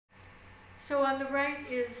So on the right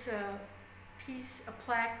is a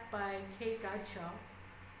plaque by Kay Godshaw,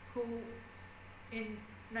 who in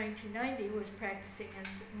 1990 was practicing as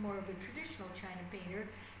more of a traditional China painter.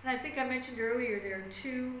 And I think I mentioned earlier there are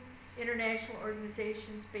two international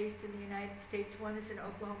organizations based in the United States. One is in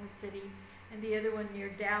Oklahoma City and the other one near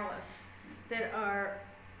Dallas, that are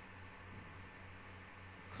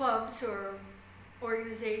clubs or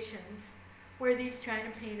organizations where these China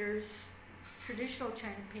painters, traditional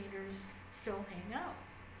China painters, still hang out.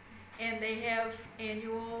 And they have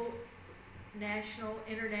annual national,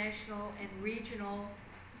 international, and regional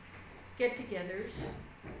get-togethers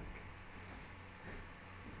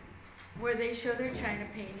where they show their China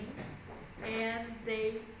painting, and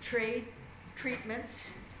they trade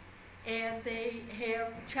treatments, and they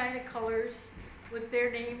have China colors with their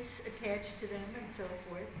names attached to them and so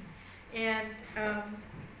forth. And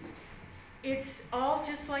it's all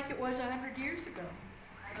just like it was 100 years ago.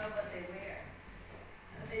 I know what they wear.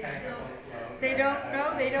 They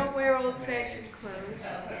don't wear old-fashioned clothes.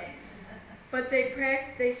 Okay. But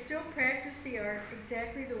they still practice the art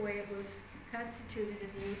exactly the way it was constituted in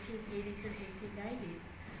the 1880s and 1890s.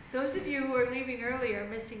 Those of you who are leaving early are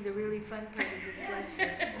missing the really fun part of this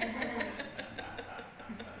lecture.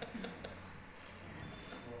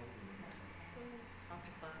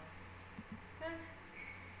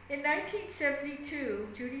 In 1972,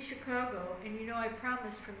 Judy Chicago, and you know I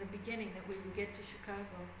promised from the beginning that we would get to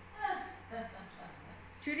Chicago.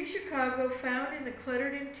 Judy Chicago found in the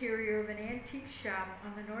cluttered interior of an antique shop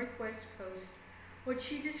on the northwest coast what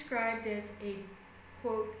she described as a,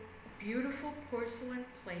 quote, beautiful porcelain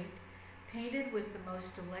plate painted with the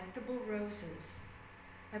most delectable roses.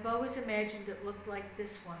 I've always imagined it looked like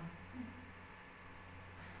this one.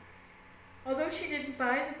 Although she didn't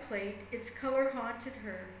buy the plate, its color haunted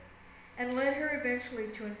her and led her eventually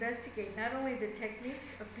to investigate not only the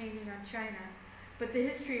techniques of painting on China, but the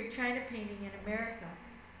history of China painting in America,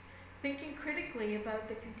 thinking critically about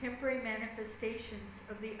the contemporary manifestations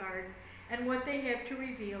of the art and what they have to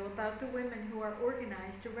reveal about the women who are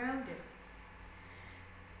organized around it.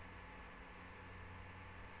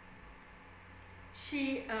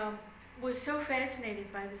 She was so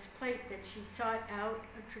fascinated by this plate that she sought out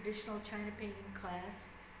a traditional China painting class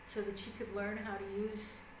so that she could learn how to use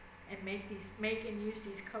and make and use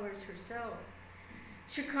these colors herself.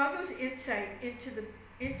 Chicago's insights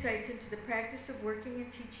into the practice of working and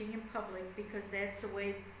teaching in public, because that's the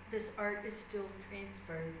way this art is still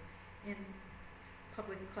transferred in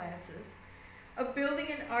public classes, of building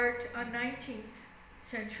an art on 19th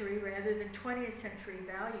century rather than 20th century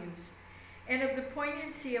values, and of the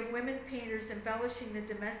poignancy of women painters embellishing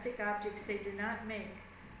the domestic objects they do not make,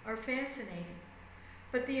 are fascinating.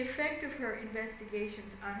 But the effect of her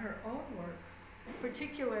investigations on her own work,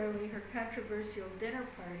 particularly her controversial dinner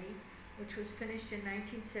party, which was finished in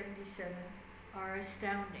 1977, are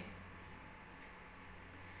astounding.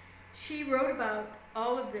 She wrote about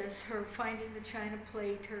all of this, her finding the China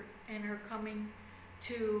plate, and her coming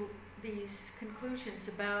to these conclusions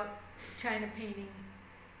about China painting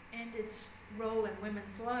and its role in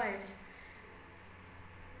women's lives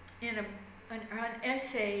in an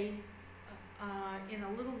essay in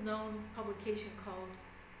a little-known publication called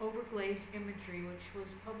Overglazed Imagery, which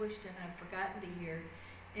was published in, I've forgotten the year,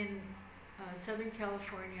 in Southern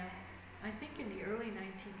California, I think in the early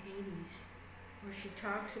 1980s, where she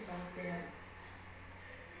talks about that.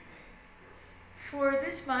 For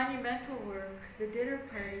this monumental work, The Dinner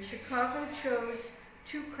Party, Chicago chose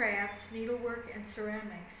two crafts, needlework and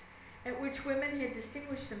ceramics, at which women had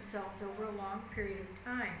distinguished themselves over a long period of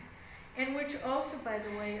time, and which also, by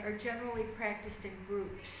the way, are generally practiced in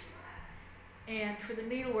groups. And for the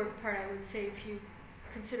needlework part, I would say if you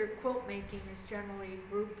consider quilt making as generally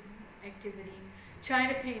a group activity,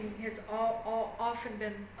 China painting has often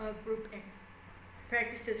been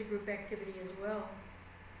practiced as a group activity as well.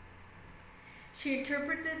 She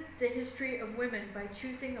interpreted the history of women by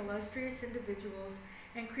choosing illustrious individuals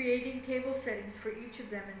and creating table settings for each of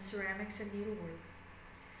them in ceramics and needlework.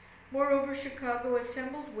 Moreover, Chicago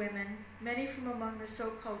assembled women, many from among the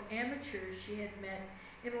so-called amateurs she had met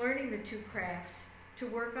in learning the two crafts, to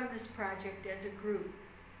work on this project as a group.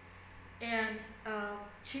 And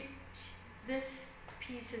this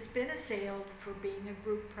piece has been assailed for being a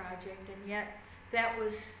group project, and yet that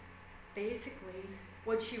was basically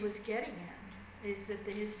what she was getting at, is that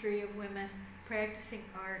the history of women practicing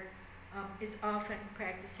art is often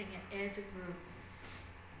practicing it as a group.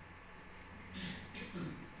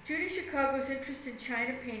 Judy Chicago's interest in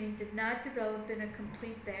China painting did not develop in a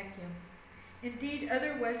complete vacuum. Indeed,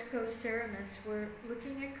 other West Coast ceramists were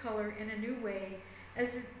looking at color in a new way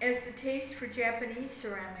as the taste for Japanese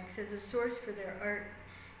ceramics as a source for their art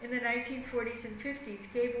in the 1940s and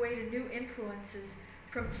 50s gave way to new influences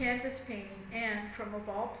from canvas painting and, from of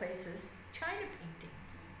all places, China painting.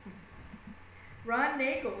 Ron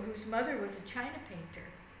Nagel, whose mother was a China painter,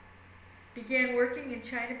 began working in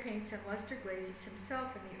China paints and luster glazes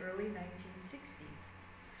himself in the early 1960s.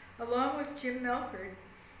 Along with Jim Melkert,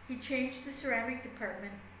 he changed the ceramic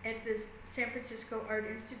department at the San Francisco Art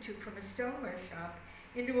Institute from a stoneware shop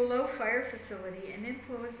into a low-fire facility and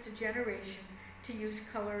influenced a generation to use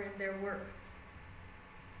color in their work.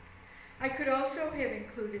 I could also have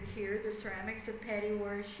included here the ceramics of Patty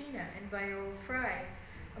Warashina and Viola Fry,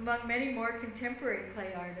 among many more contemporary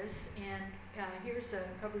clay artists, and here's a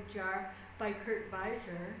covered jar by Kurt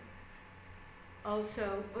Weiser.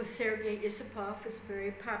 Also, Sergei Isipov is a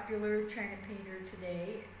very popular China painter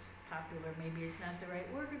today. Popular maybe is not the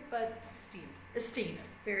right word, but esteemed.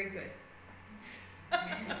 Very good.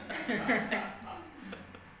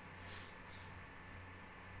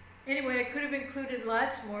 Anyway, I could have included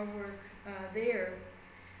lots more work there.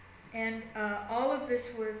 And all of this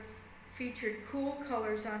work featured cool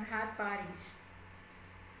colors on hot bodies.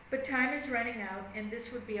 But time is running out, and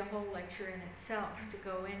this would be a whole lecture in itself to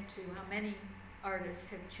go into how many artists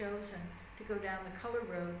have chosen to go down the color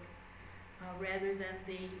road rather than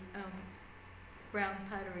the brown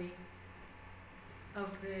pottery of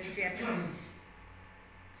the Japanese.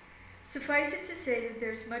 Suffice it to say that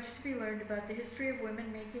there's much to be learned about the history of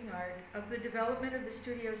women making art, of the development of the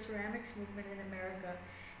studio ceramics movement in America,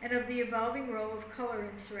 and of the evolving role of color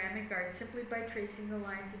in ceramic art simply by tracing the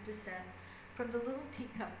lines of descent from the little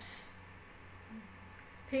teacups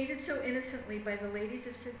painted so innocently by the ladies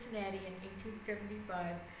of Cincinnati in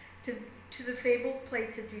 1875 to the fabled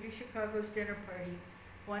plates of Judy Chicago's dinner party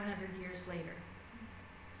 100 years later.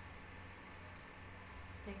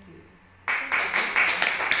 Thank you.